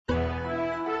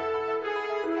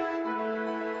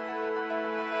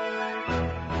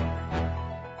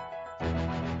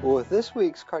Well, with this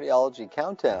week's Cardiology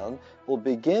Countdown, we'll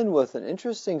begin with an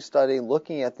interesting study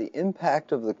looking at the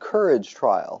impact of the COURAGE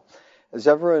trial. As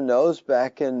everyone knows,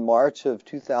 back in March of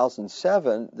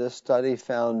 2007, this study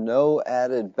found no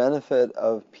added benefit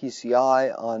of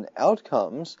PCI on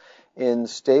outcomes in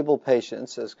stable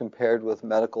patients as compared with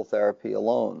medical therapy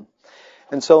alone.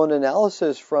 And so an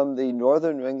analysis from the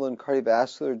Northern New England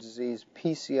Cardiovascular Disease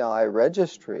PCI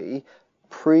registry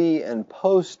pre and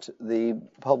post the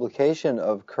publication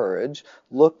of COURAGE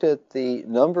looked at the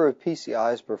number of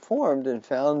PCIs performed and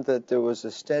found that there was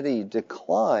a steady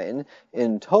decline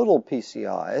in total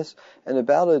PCIs and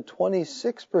about a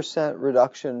 26%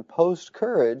 reduction post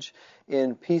COURAGE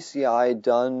in PCI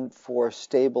done for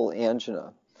stable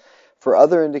angina. For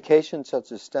other indications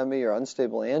such as STEMI or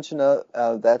unstable angina,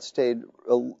 that stayed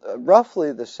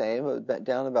roughly the same,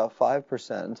 down about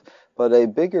 5%, but a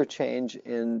bigger change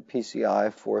in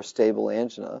PCI for stable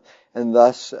angina, and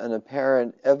thus an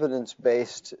apparent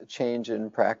evidence-based change in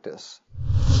practice.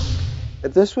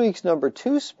 At this week's number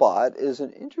 2 spot is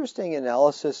an interesting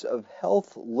analysis of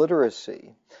health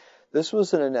literacy. This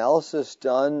was an analysis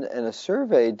done and a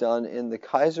survey done in the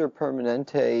Kaiser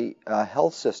Permanente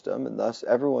health system, and thus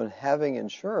everyone having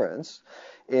insurance,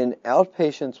 in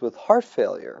outpatients with heart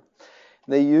failure.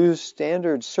 They used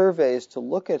standard surveys to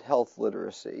look at health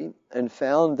literacy and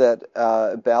found that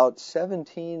about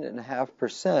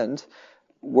 17.5%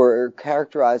 were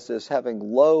characterized as having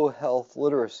low health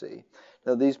literacy.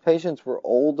 Now, these patients were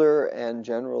older and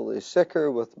generally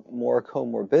sicker with more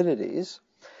comorbidities.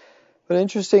 But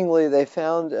interestingly, they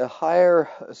found a higher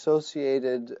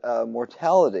associated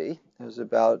mortality. It was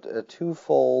about a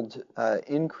twofold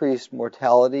increased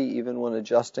mortality, even when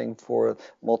adjusting for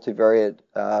multivariate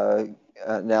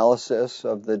analysis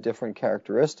of the different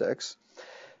characteristics.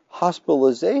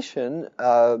 Hospitalization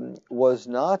was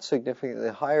not significantly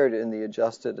higher in the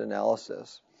adjusted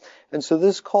analysis. And so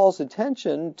this calls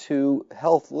attention to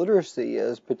health literacy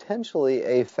as potentially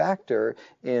a factor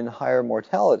in higher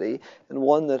mortality, and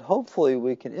one that hopefully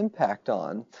we can impact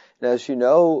on. And as you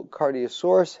know,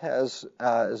 CardioSource has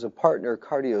as a partner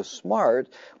CardioSmart,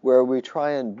 where we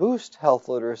try and boost health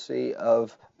literacy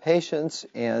of patients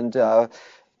and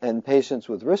patients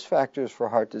with risk factors for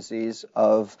heart disease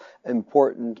of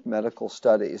important medical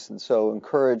studies. And so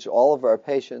encourage all of our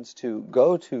patients to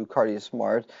go to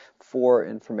CardioSmart for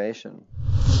information.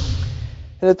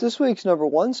 And at this week's number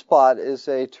 1 spot is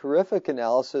a terrific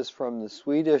analysis from the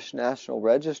Swedish National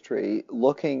Registry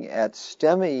looking at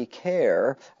STEMI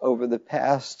care over the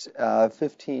past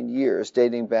 15 years,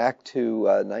 dating back to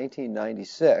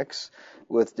 1996,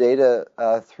 with data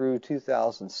through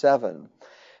 2007.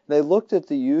 They looked at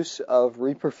the use of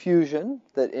reperfusion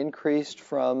that increased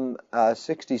from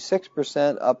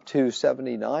 66% up to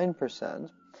 79%,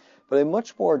 but a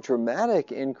much more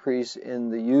dramatic increase in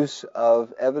the use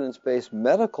of evidence-based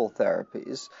medical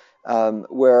therapies,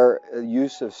 where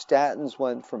use of statins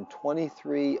went from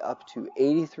 23 up to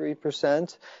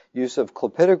 83%. Use of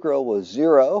clopidogrel was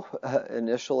 0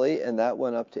 initially, and that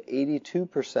went up to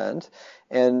 82%,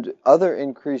 and other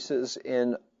increases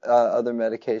in other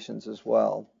medications as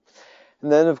well.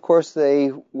 And then, of course,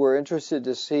 they were interested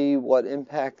to see what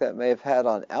impact that may have had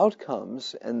on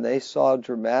outcomes, and they saw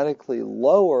dramatically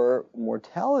lower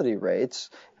mortality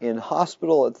rates in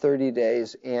hospital at 30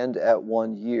 days and at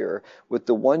 1 year, with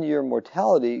the 1-year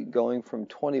mortality going from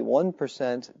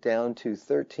 21% down to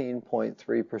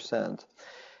 13.3%.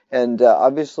 And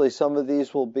obviously some of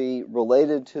these will be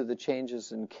related to the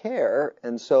changes in care,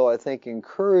 and so I think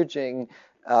encouraging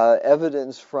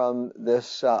evidence from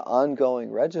this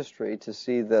ongoing registry to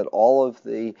see that all of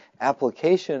the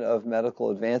application of medical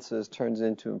advances turns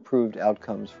into improved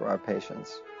outcomes for our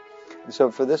patients. And so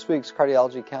for this week's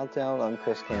Cardiology Countdown, I'm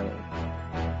Chris Cannon.